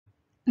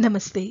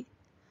నమస్తే.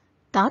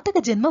 తాటక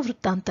జన్మ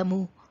వృత్తాంతము,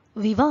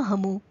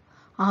 వివాహము,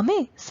 ఆమె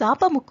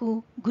శాపముకు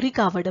గురి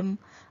కావడం,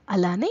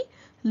 అలానే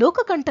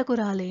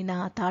లోకకంటకురాలైన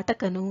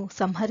తాటకను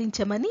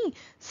సంహరించమని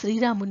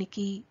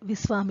శ్రీరామునికి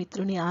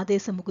విశ్వామిత్రుని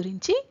ఆదేశము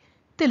గురించి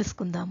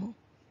తెలుసుకుందాము.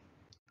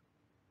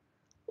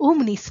 ఓ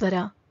మునీశ్వర,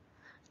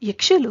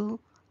 యక్షులు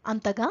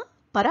అంతగా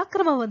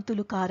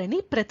పరాక్రమవంతులు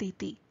కారని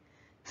ప్రతీతి.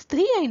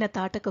 స్త్రీ అయిన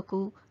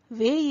తాటకకు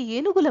 1000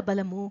 ఏనుగుల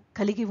బలము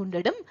కలిగి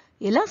ఉండడం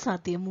ఎలా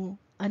సాధ్యము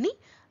అని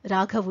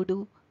రాఘవుడు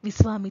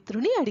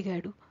విశ్వామిత్రుని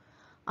అడిగాడు.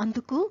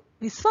 అందుకు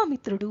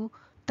విశ్వామిత్రుడు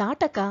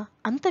తాటక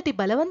అంతటి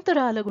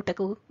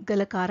బలవంతురాలగుటకు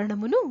గల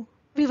కారణమును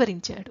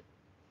వివరించాడు.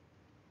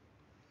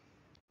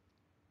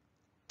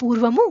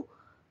 పూర్వము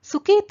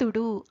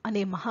సుకేతుడు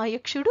అనే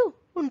మహాయక్షుడు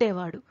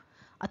ఉండేవాడు.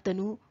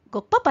 అతను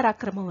గొప్ప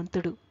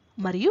పరాక్రమవంతుడు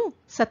మరియు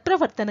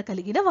సత్ప్రవర్తన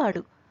కలిగిన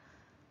వాడు.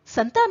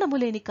 సంతానము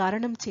లేని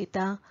కారణం చేత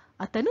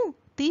అతను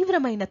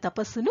తీవ్రమైన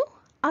తపస్సును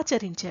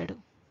ఆచరించాడు.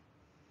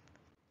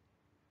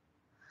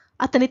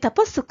 అతని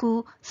తపస్సుకు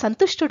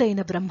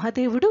సంతుష్టుడైన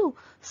బ్రహ్మదేవుడు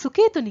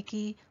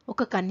సుకేతునికి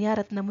ఒక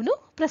కన్యారత్నమును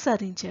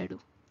ప్రసాదించాడు.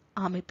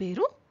 ఆమె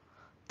పేరు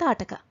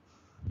తాటక.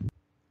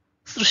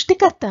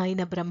 సృష్టికర్త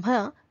అయిన బ్రహ్మ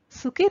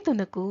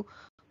సుకేతునకు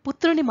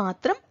పుత్రుని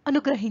మాత్రం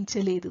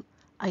అనుగ్రహించలేదు.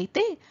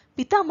 అయితే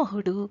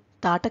పితామహుడు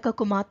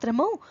తాటకకు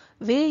మాత్రము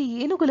 1000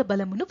 ఏనుగుల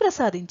బలమును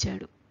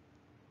ప్రసాదించాడు.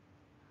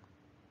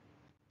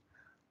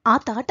 ఆ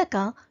తాటక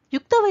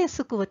యుక్త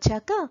వయస్సుకు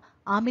వచ్చాక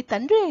ఆమె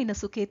తండ్రి అయిన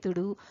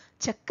సుకేతుడు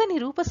చక్కని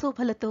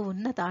రూపశోభలతో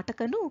ఉన్న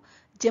తాటకను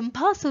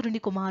జంభాసురుని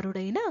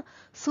కుమారుడైన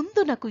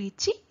సుందునకు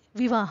ఇచ్చి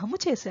వివాహము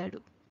చేశాడు.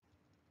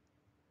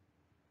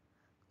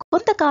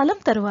 కొంతకాలం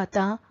తరువాత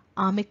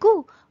ఆమెకు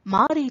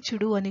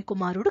మారీచుడు అనే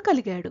కుమారుడు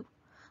కలిగాడు.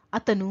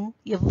 అతను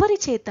ఎవ్వరి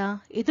చేత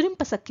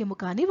ఎదురింపశక్యము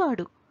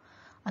కానివాడు.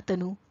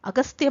 అతను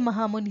అగస్త్య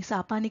మహాముని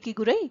శాపానికి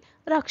గురై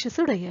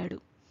రాక్షసుడయ్యాడు.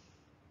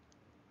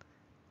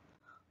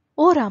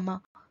 ఓ రామ,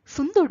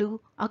 సుందుడు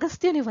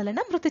అగస్త్యుని వలన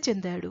మృతి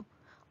చెందాడు.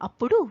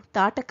 అప్పుడు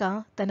తాటక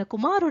తన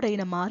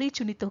కుమారుడైన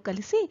మారీచునితో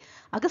కలిసి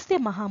అగస్త్య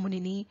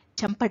మహామునిని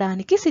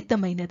చంపడానికి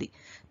సిద్ధమైనది.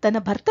 తన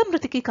భర్త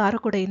మృతికి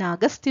కారకుడైన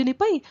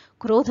అగస్త్యునిపై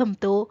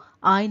క్రోధంతో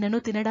ఆయనను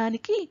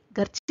తినడానికి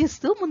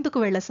గర్జిస్తూ ముందుకు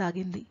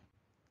వెళ్లసాగింది.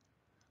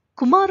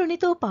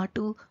 కుమారునితో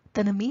పాటు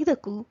తన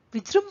మీదకు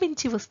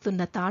విజృంభించి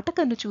వస్తున్న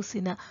తాటకను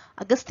చూసిన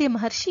అగస్త్య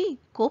మహర్షి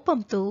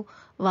కోపంతో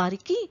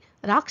వారికి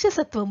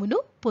రాక్షసత్వమును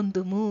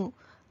పొందుము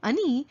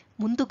అని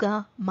ముందుగా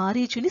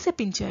మారీచుని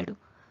శపించాడు.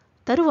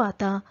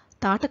 తరువాత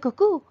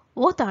తాటకకు,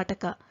 ఓ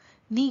తాటక,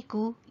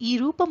 నీకు ఈ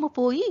రూపము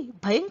పోయి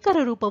భయంకర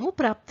రూపము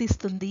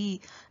ప్రాప్తిస్తుంది.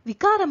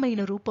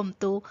 వికారమైన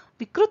రూపంతో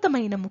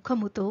వికృతమైన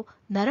ముఖముతో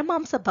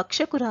నరమాంస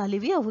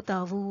భక్షకురాలివి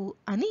అవుతావు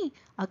అని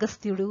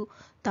అగస్త్యుడు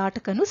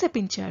తాటకను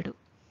శపించాడు.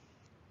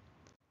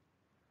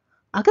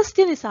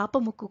 అగస్త్యుని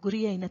శాపముకు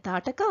గురి అయిన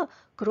తాటక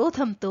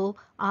క్రోధంతో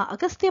ఆ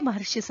అగస్త్య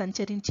మహర్షి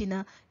సంచరించిన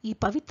ఈ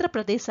పవిత్ర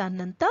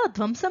ప్రదేశాన్నంతా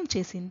ధ్వంసం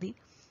చేసింది.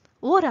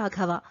 ఓ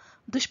రాఘవ,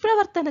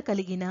 దుష్ప్రవర్తన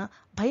కలిగిన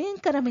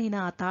భయంకరమైన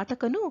ఆ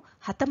తాటకను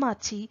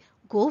హతమార్చి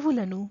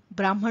గోవులను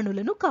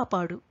బ్రాహ్మణులను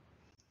కాపాడు.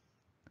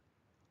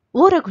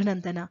 ఓ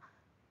రఘునందన,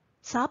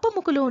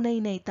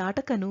 శాపముకులోనైన ఈ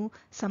తాటకను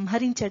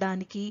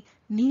సంహరించడానికి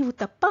నీవు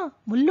తప్ప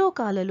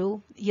ముల్లోకాలలో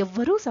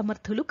ఎవ్వరూ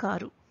సమర్థులు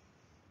కారు.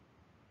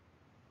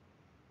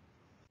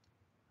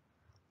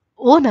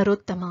 ఓ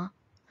నరోత్తమ,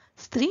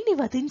 స్త్రీని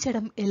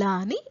వధించడం ఎలా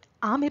అని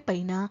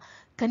ఆమెపైన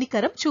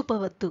కనికరం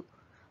చూపవద్దు.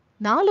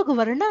 4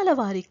 వర్ణాల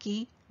వారికి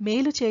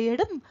మేలు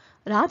చేయడం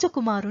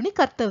రాజకుమారుని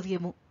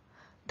కర్తవ్యము.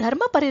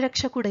 ధర్మ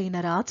పరిరక్షకుడైన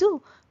రాజు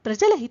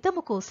ప్రజల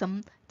హితము కోసం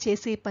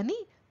చేసే పని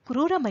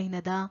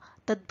క్రూరమైనదా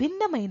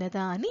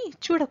తద్భిన్నమైనదా అని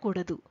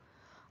చూడకూడదు.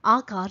 ఆ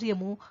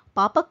కార్యము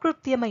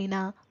పాపకృత్యమైన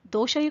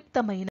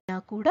దోషయుక్తమైన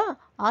కూడా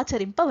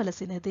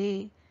ఆచరింపవలసినదే.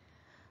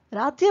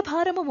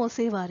 రాజ్యభారము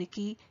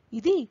మోసేవారికి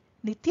ఇది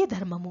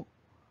నిత్యధర్మము.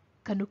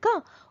 కనుక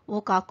ఓ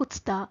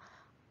కాకుత్స్థ,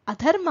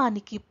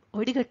 అధర్మానికి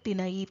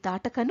ఒడిగట్టిన ఈ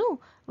తాటకను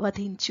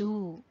వధించు.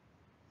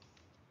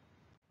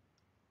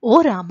 ఓ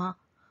రామ,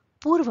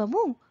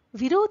 పూర్వము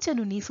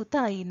విరోచనుని సుత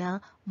అయిన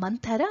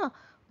మంథర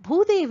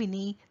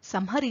భూదేవిని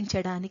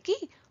సంహరించడానికి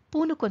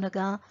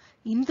పూనుకొనగా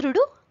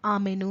ఇంద్రుడు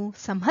ఆమెను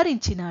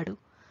సంహరించినాడు.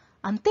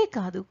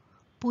 అంతేకాదు,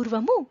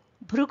 పూర్వము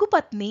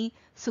భృగుపత్ని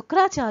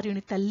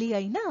శుక్రాచార్యుని తల్లి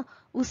అయిన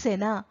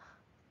ఉసెన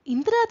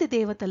ఇంద్రాది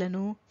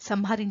దేవతలను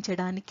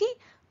సంహరించడానికి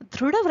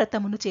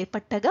దృఢవ్రతమును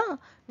చేపట్టగా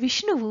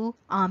విష్ణువు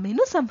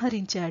ఆమెను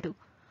సంహరించాడు.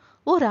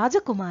 ఓ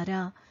రాజకుమార,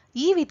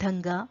 ఈ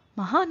విధంగా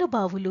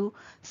మహానుభావులు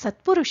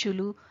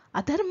సత్పురుషులు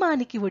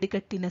అధర్మానికి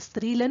ఒడిగట్టిన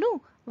స్త్రీలను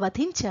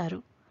వధించారు.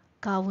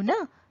 కావున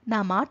నా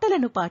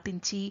మాటలను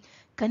పాటించి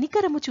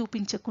కనికరము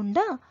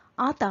చూపించకుండా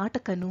ఆ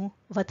తాటకను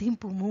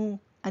వధింపుము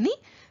అని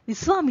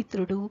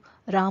విశ్వామిత్రుడు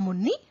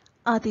రాముణ్ణి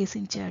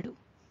ఆదేశించాడు.